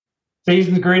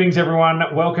Season's greetings, everyone.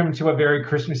 Welcome to a very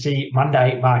Christmassy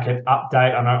Monday market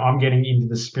update. I know I'm getting into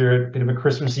the spirit, bit of a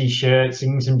Christmassy shirt,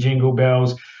 singing some jingle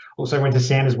bells. Also went to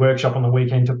Santa's workshop on the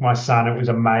weekend, took my son. It was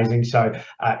amazing. So,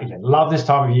 love this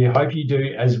time of year. Hope you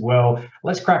do as well.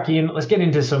 Let's crack in. Let's get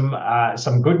into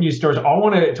some good news stories. I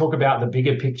want to talk about the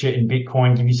bigger picture in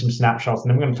Bitcoin, give you some snapshots,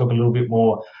 and then we're going to talk a little bit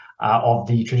more of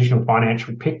the traditional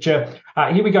financial picture.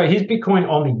 Here we go. Here's Bitcoin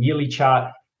on the yearly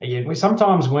chart. Yeah,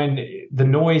 sometimes when the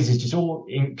noise is just all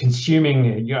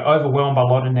consuming, you're overwhelmed by a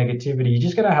lot of negativity, you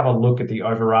just got to have a look at the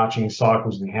overarching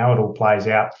cycles and how it all plays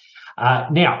out.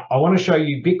 Now, I want to show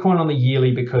you Bitcoin on the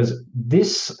yearly because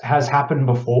this has happened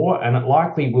before and it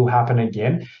likely will happen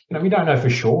again. We don't know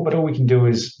for sure, but all we can do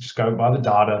is just go by the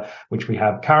data which we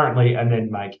have currently and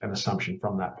then make an assumption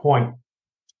from that point.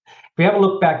 If we have a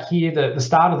look back here, the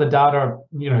start of the data,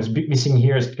 is a bit missing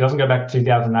here. It doesn't go back to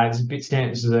 2008. This is Bitstamp.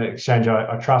 This is an exchange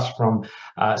I trust from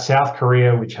South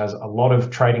Korea, which has a lot of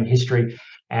trading history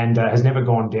and has never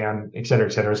gone down, et cetera,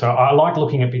 et cetera. So I like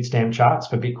looking at Bitstamp charts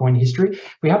for Bitcoin history.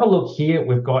 If we have a look here,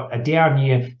 we've got a down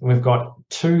year and we've got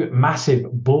two massive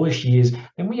bullish years.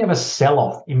 Then we have a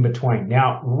sell-off in between.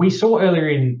 Now, we saw earlier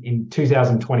in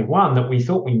 2021 that we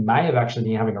thought we may have actually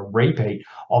been having a repeat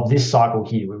of this cycle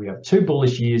here, where we have two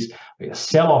bullish years, we have a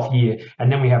sell-off year, and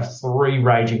then we have three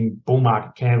raging bull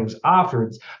market candles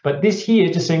afterwards. But this here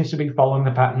just seems to be following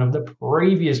the pattern of the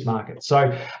previous market.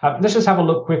 So let's just have a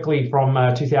look quickly from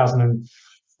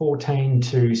 2014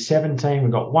 to 17.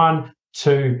 We've got 1,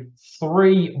 2,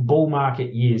 3 bull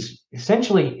market years.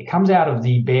 Essentially, it comes out of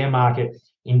the bear market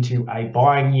into a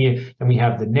buying year. Then we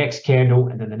have the next candle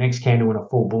and then the next candle in a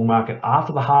full bull market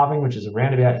after the halving, which is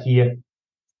around about here.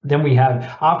 Then we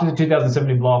have, after the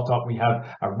 2017 blow-off top, we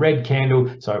have a red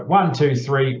candle. So 1, 2,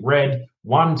 3, red,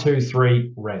 1, 2,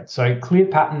 3, red. So clear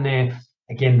pattern there.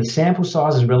 Again, the sample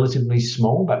size is relatively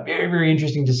small, but very, very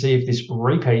interesting to see if this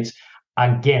repeats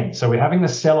again. So we're having the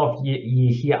sell-off year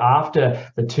here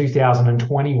after the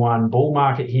 2021 bull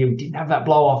market here. We didn't have that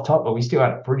blow-off top, but we still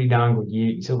had a pretty darn good year.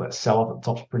 You saw that sell-off at the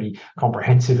top's pretty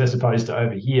comprehensive as opposed to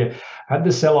over here. Had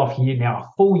the sell-off here, now a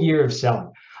full year of selling.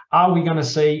 Are we going to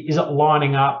see, is it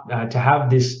lining up to have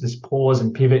this pause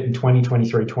and pivot in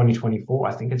 2023, 2024?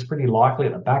 I think it's pretty likely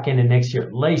at the back end of next year,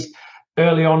 at least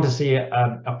early on, to see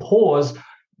a pause.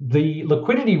 The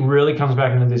liquidity really comes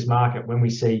back into this market when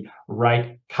we see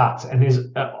rate cuts. And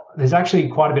there's actually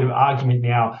quite a bit of argument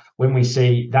now when we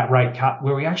see that rate cut,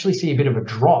 where we actually see a bit of a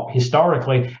drop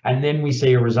historically, and then we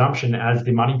see a resumption as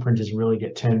the money printers really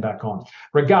get turned back on.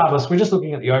 Regardless, we're just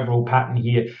looking at the overall pattern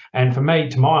here. And for me,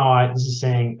 to my eye, this is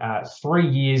saying 3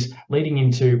 years leading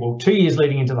into, well, 2 years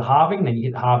leading into the halving. Then you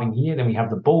hit the halving here. Then we have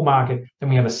the bull market. Then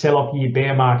we have a sell-off year,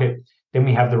 bear market. Then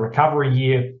we have the recovery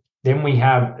year. Then we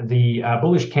have the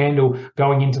bullish candle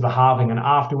going into the halving and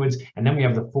afterwards, and then we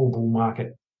have the full bull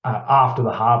market after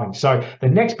the halving. So the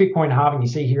next Bitcoin halving you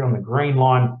see here on the green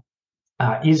line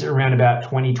is around about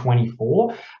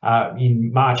 2024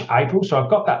 in March, April. So I've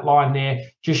got that line there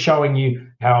just showing you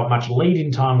how much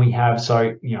lead-in time we have.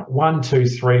 So, 1, 2,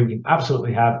 3, we can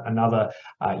absolutely have another,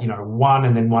 1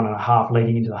 and then 1.5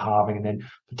 leading into the halving, and then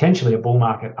potentially a bull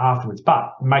market afterwards.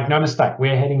 But make no mistake,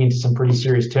 we're heading into some pretty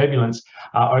serious turbulence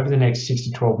over the next 6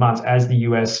 to 12 months as the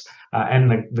US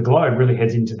and the globe really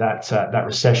heads into that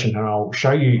recession. And I'll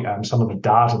show you some of the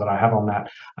data that I have on that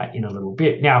in a little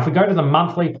bit. Now, if we go to the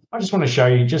monthly, I just want to show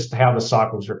you just how the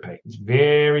cycles repeat. It's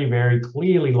very, very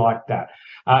clearly like that.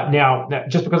 Now,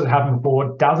 just because it happened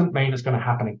before doesn't mean it's going to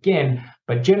happen again.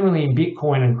 But generally in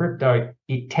Bitcoin and crypto,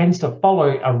 it tends to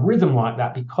follow a rhythm like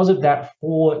that because of that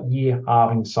 4-year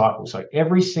halving cycle. So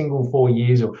every single 4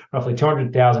 years, or roughly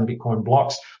 200,000 Bitcoin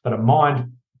blocks that are mined,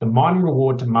 the mining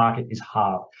reward to market is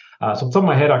halved. So off the top of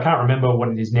my head, I can't remember what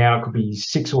it is now. It could be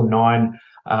 6 or 9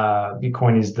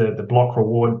 Bitcoin is the block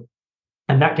reward.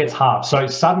 And that gets halved. So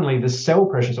suddenly the sell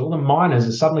pressures, all the miners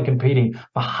are suddenly competing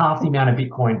for half the amount of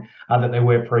Bitcoin that they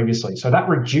were previously. So that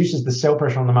reduces the sell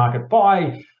pressure on the market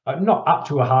by not up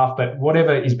to a half, but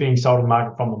whatever is being sold in the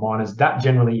market from the miners, that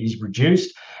generally is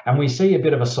reduced. And we see a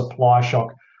bit of a supply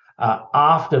shock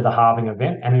after the halving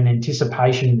event and an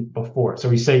anticipation before it. So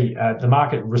we see the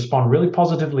market respond really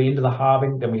positively into the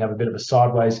halving. Then we have a bit of a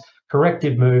sideways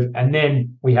corrective move, and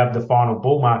then we have the final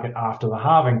bull market after the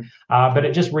halving. But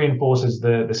it just reinforces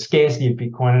the scarcity of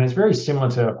Bitcoin, and it's very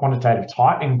similar to a quantitative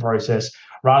tightening process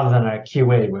rather than a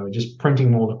QE where we're just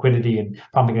printing more liquidity and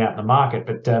pumping it out in the market.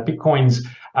 But Bitcoin's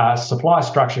supply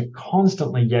structure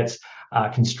constantly gets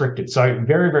constricted. So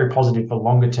very, very positive for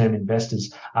longer term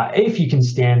investors if you can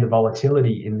stand the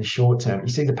volatility in the short term. You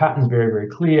see the pattern's very, very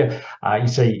clear. You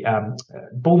see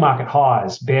bull market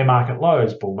highs, bear market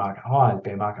lows, bull market highs,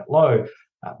 bear market low,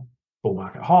 bull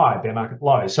market high, bear market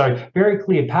low. So very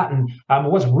clear pattern.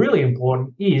 What's really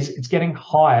important is it's getting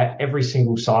higher every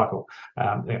single cycle.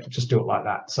 Just do it like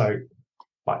that. So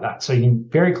like that. So you can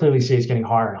very clearly see it's getting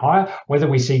higher and higher. Whether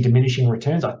we see diminishing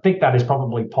returns, I think that is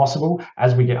probably possible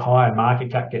as we get higher and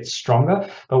market cap gets stronger.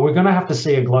 But we're going to have to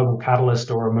see a global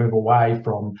catalyst or a move away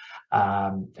from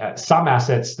some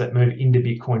assets that move into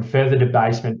Bitcoin, further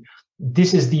debasement.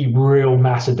 This is the real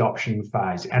mass adoption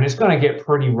phase, and it's going to get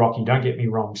pretty rocky, don't get me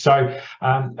wrong. So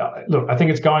look, I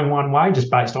think it's going one way just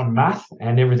based on math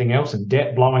and everything else and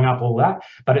debt blowing up, all that,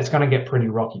 but it's going to get pretty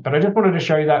rocky. But I just wanted to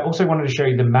show you that. Also wanted to show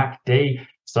you the MACD.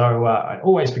 So I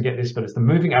always forget this, but it's the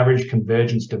moving average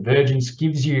convergence divergence,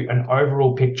 gives you an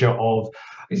overall picture of,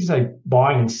 this is a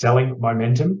buying and selling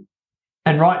momentum.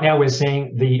 And right now we're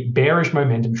seeing the bearish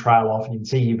momentum trail off. You can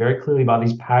see here very clearly by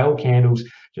these pale candles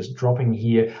just dropping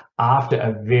here after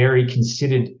a very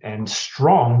considered and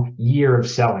strong year of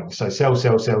selling. So sell,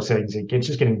 sell, sell, selling. So it's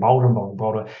just getting bolder and bolder and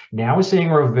bolder. Now we're seeing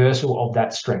a reversal of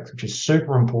that strength, which is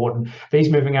super important. These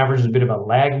moving averages are a bit of a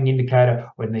lagging indicator.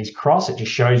 When these cross, it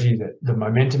just shows you that the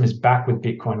momentum is back with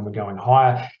Bitcoin and we're going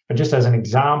higher. But just as an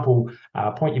example,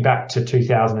 point you back to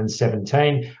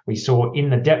 2017, we saw in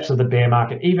the depths of the bear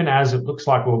market, even as it looks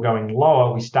like we were going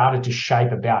lower, we started to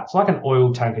shape about. It's like an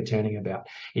oil tanker turning about.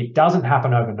 It doesn't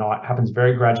happen overnight, it happens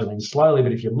very gradually and slowly.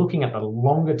 But if you're looking at the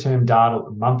longer term data,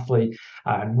 monthly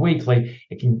and weekly,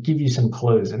 it can give you some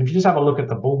clues. And if you just have a look at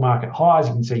the bull market highs,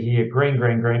 you can see here, green,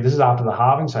 green, green. This is after the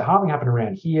halving. So halving happened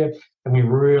around here, and we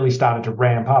really started to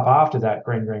ramp up after that,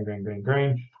 green, green, green, green,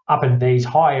 green. Up in these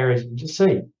high areas, you can just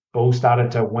see bull started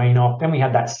to wane off. Then we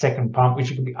had that second pump,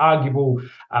 which could be arguable.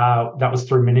 That was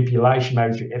through manipulation,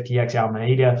 maybe through FTX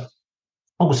Alameda.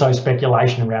 Also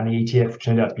speculation around the ETF, which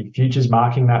turned out to be futures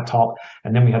marking that top.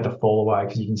 And then we had to fall away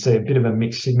because you can see a bit of a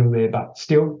mixed signal there, but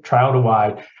still trailed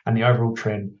away, and the overall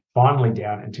trend finally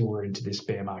down until we're into this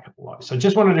bear market low. So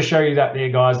just wanted to show you that there,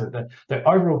 guys, that the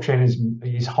overall trend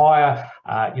is higher.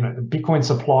 The Bitcoin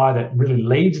supply that really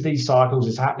leads these cycles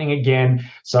is happening again.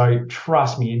 So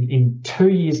trust me, in 2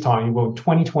 years' time, well,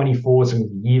 2024 is a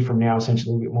year from now,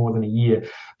 essentially a little bit more than a year,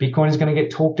 Bitcoin is going to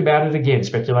get talked about it again.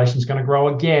 Speculation is going to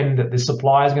grow again, that the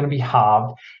supply is going to be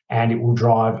halved, and it will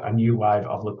drive a new wave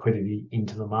of liquidity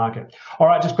into the market. All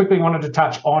right, just quickly wanted to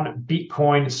touch on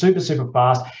Bitcoin super, super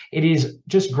fast. It is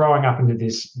just growing up into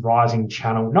this rising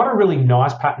channel. Not a really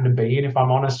nice pattern to be in, if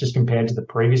I'm honest, just compared to the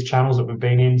previous channels that we've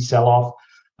been in, sell off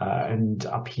and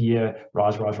up here,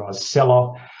 rise, rise, rise, sell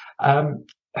off.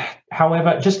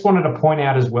 However, just wanted to point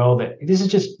out as well that this is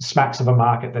just smacks of a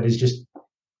market that is just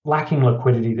lacking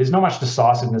liquidity. There's not much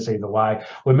decisiveness either way.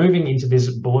 We're moving into this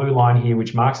blue line here,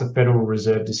 which marks the Federal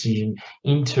Reserve decision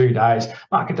in 2 days.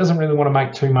 Market doesn't really want to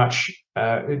make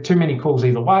too many calls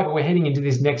either way, but we're heading into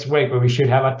this next week where we should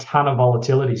have a ton of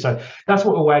volatility. So that's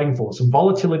what we're waiting for, some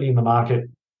volatility in the market,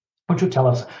 which will tell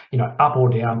us, up or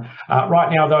down.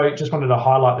 Right now, though, just wanted to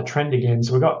highlight the trend again.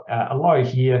 So we've got a low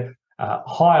here,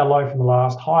 higher low from the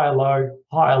last, higher low,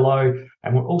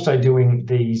 and we're also doing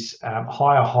these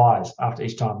higher highs after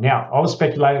each time. Now, I was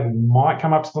speculating we might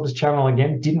come up to this channel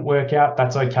again. Didn't work out.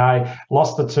 That's okay.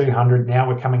 Lost the 200. Now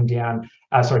we're coming down.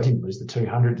 Sorry, didn't lose the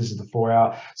 200. This is the 4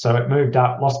 hour. So it moved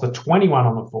up, lost the 21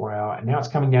 on the 4 hour, and now it's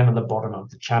coming down to the bottom of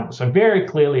the channel. So very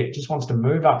clearly, it just wants to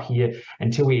move up here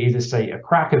until we either see a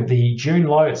crack of the June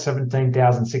low at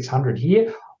 17,600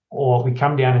 here, or we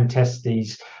come down and test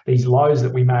these lows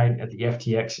that we made at the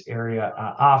FTX area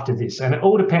after this. And it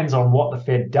all depends on what the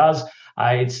Fed does.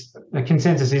 The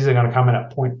consensus is they're going to come in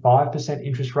at 0.5%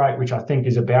 interest rate, which I think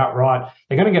is about right.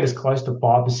 They're going to get as close to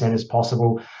 5% as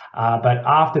possible. But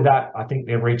after that, I think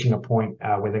they're reaching a point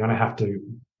where they're going to have to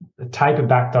taper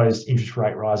back those interest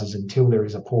rate rises until there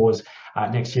is a pause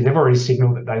next year. They've already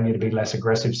signaled that they need to be less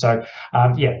aggressive. So,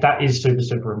 that is super,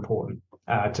 super important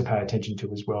to pay attention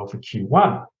to as well for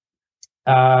Q1.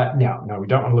 Now, no, we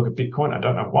don't want to look at Bitcoin. I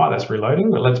don't know why that's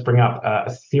reloading, but let's bring up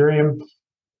Ethereum.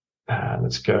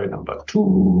 Let's go number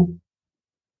 2.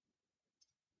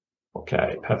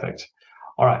 Okay, perfect.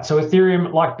 All right, so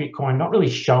Ethereum, like Bitcoin, not really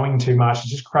showing too much, it's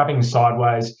just crabbing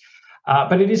sideways.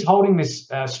 But it is holding this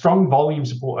strong volume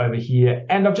support over here.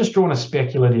 And I've just drawn a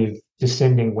speculative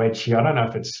descending wedge here. I don't know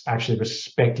if it's actually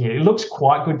respecting it. It looks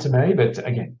quite good to me, but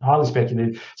again, highly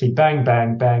speculative. See, bang,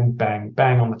 bang, bang, bang,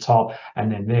 bang on the top,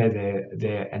 and then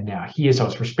there, and now here. So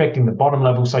it's respecting the bottom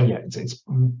level. So yeah, it's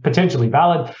potentially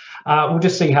valid. We'll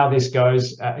just see how this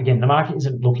goes. Again, the market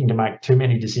isn't looking to make too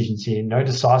many decisions here. No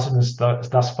decisiveness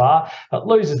thus far. But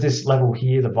loses this level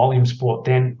here, the volume support,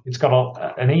 then it's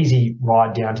got an easy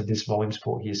ride down to this volume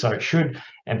support here. So it should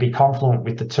and be confluent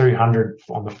with the 200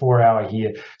 on the 4-hour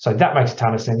here. So that makes a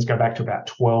ton of sense. Go back to about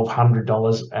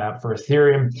 $1,200 for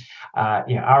Ethereum.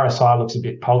 RSI looks a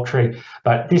bit paltry,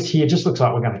 but this here just looks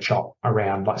like we're going to chop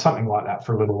around like something like that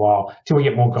for a little while till we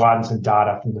get more guidance and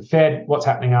data from the Fed. What's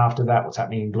happening after that? What's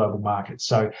happening in global markets?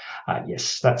 So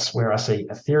yes, that's where I see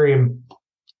Ethereum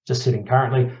just sitting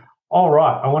currently. All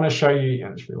right, I want to show you,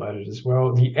 and it's reloaded as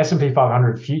well, the S&P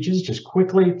 500 futures just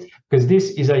quickly, because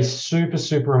this is a super,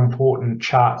 super important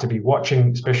chart to be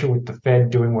watching, especially with the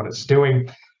Fed doing what it's doing.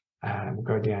 We'll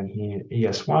go down here,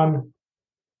 ES1.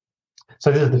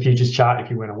 So this is the futures chart if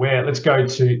you weren't aware. Let's go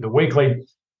to the weekly.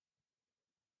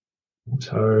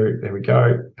 So there we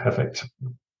go, perfect.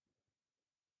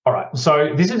 All right,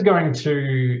 so this is going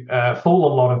to fool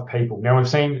a lot of people. Now, we've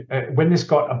seen when this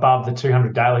got above the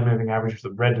 200 daily moving average with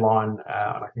the red line,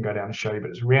 and I can go down and show you,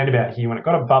 but it's around about here. When it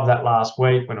got above that last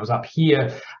week, when it was up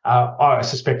here, I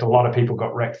suspect a lot of people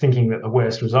got wrecked thinking that the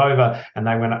worst was over, and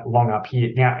they went long up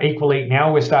here. Now, equally,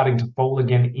 now we're starting to fall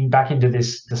again back into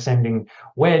this descending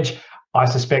wedge. I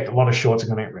suspect a lot of shorts are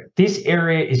going to get wrecked. This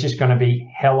area is just going to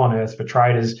be hell on earth for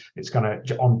traders. It's going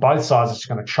to, on both sides, it's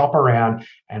going to chop around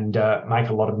and make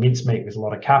a lot of mincemeat with a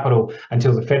lot of capital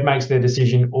until the Fed makes their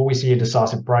decision, or we see a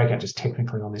decisive breakout just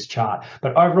technically on this chart.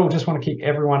 But overall, just want to keep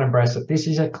everyone abreast that this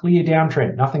is a clear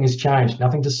downtrend. Nothing has changed.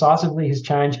 Nothing decisively has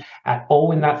changed at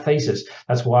all in that thesis.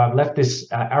 That's why I've left this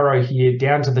arrow here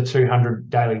down to the 200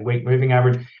 daily week moving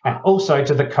average and also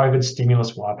to the COVID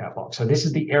stimulus wipeout block. So this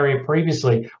is the area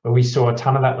previously where we saw a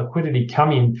ton of that liquidity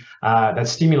come in, that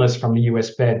stimulus from the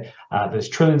US Fed. There's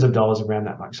trillions of dollars around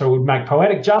that mark. So it would make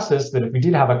poetic justice that if we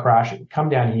did have a crash, it would come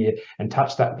down here and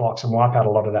touch that box and wipe out a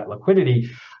lot of that liquidity.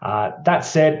 That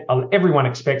said, everyone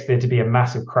expects there to be a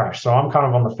massive crash. So I'm kind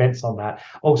of on the fence on that.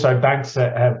 Also, banks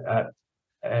have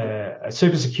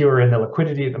super secure in the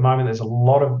liquidity at the moment. There's a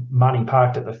lot of money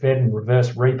parked at the Fed in reverse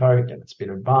repo, and it's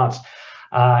been advanced.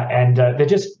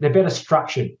 They're better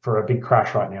structured for a big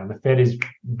crash right now. And the Fed is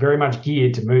very much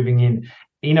geared to moving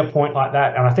in a point like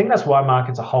that. And I think that's why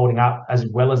markets are holding up as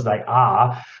well as they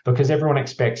are, because everyone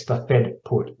expects the Fed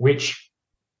put, which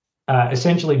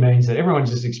essentially means that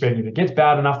everyone's just expecting if it gets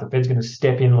bad enough, the Fed's going to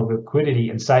step in with liquidity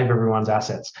and save everyone's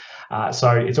assets.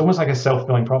 So it's almost like a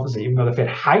self-fulfilling prophecy. Even though the Fed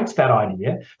hates that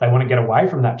idea, they want to get away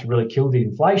from that to really kill the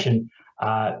inflation.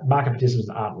 Market participants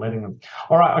aren't letting them.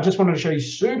 All right, I just wanted to show you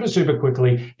super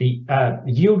quickly the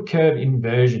yield curve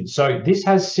inversion. So this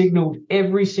has signaled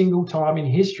every single time in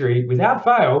history, without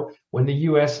fail, when the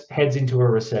US heads into a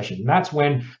recession. And that's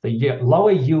when the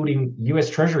lower yielding US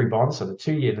Treasury bonds, so the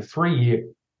 2-year, the 3-year,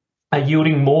 are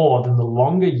yielding more than the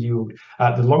longer yield,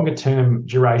 the longer term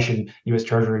duration US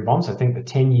Treasury bonds. I think the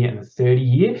 10-year and the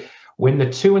 30-year. When the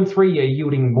 2 and 3 are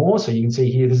yielding more, so you can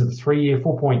see here, this is the 3-year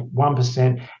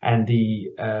 4.1% and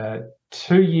the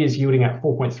 2 years yielding at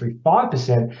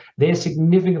 4.35%, they're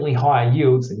significantly higher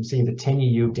yields than you see the 10-year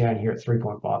yield down here at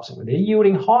 3.5%. When they're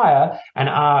yielding higher and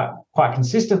are quite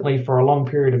consistently for a long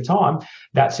period of time,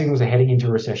 that signals are heading into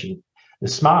a recession. The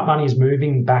smart money is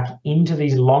moving back into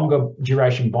these longer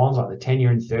duration bonds like the 10-year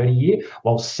and 30-year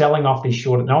while selling off these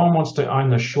short. No one wants to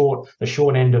own the short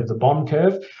end of the bond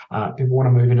curve. People want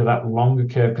to move into that longer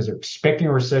curve because they're expecting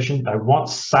a recession. They want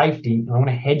safety and they want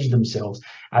to hedge themselves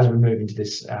as we move into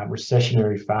this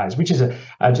recessionary phase, which is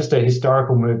just a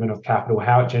historical movement of capital.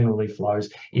 How it generally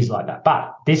flows is like that.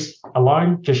 But this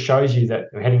alone just shows you that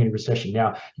we're heading into recession.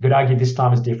 Now, you could argue this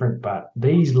time is different, but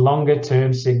these longer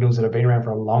term signals that have been around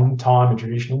for a long time in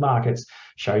traditional markets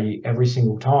show you every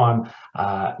single time.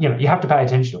 You have to pay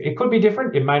attention to it. It could be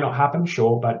different. It may not happen,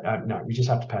 sure, but no, you just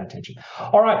have to pay attention.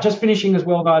 All right, just finishing as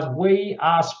well, guys. We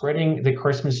are spreading the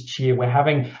Christmas cheer. We're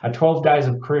having a 12 days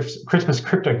of Christmas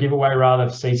crypto giveaway, rather,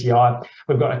 for CCI.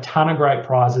 We've got a ton of great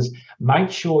prizes. Make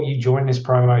sure you join this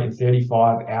promo in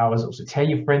 35 hours. Also, tell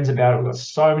your friends about it. We've got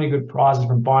so many good prizes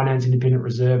from Binance, Independent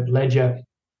Reserve, Ledger.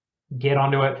 Get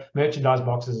onto it. Merchandise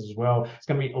boxes as well. It's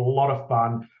going to be a lot of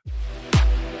fun.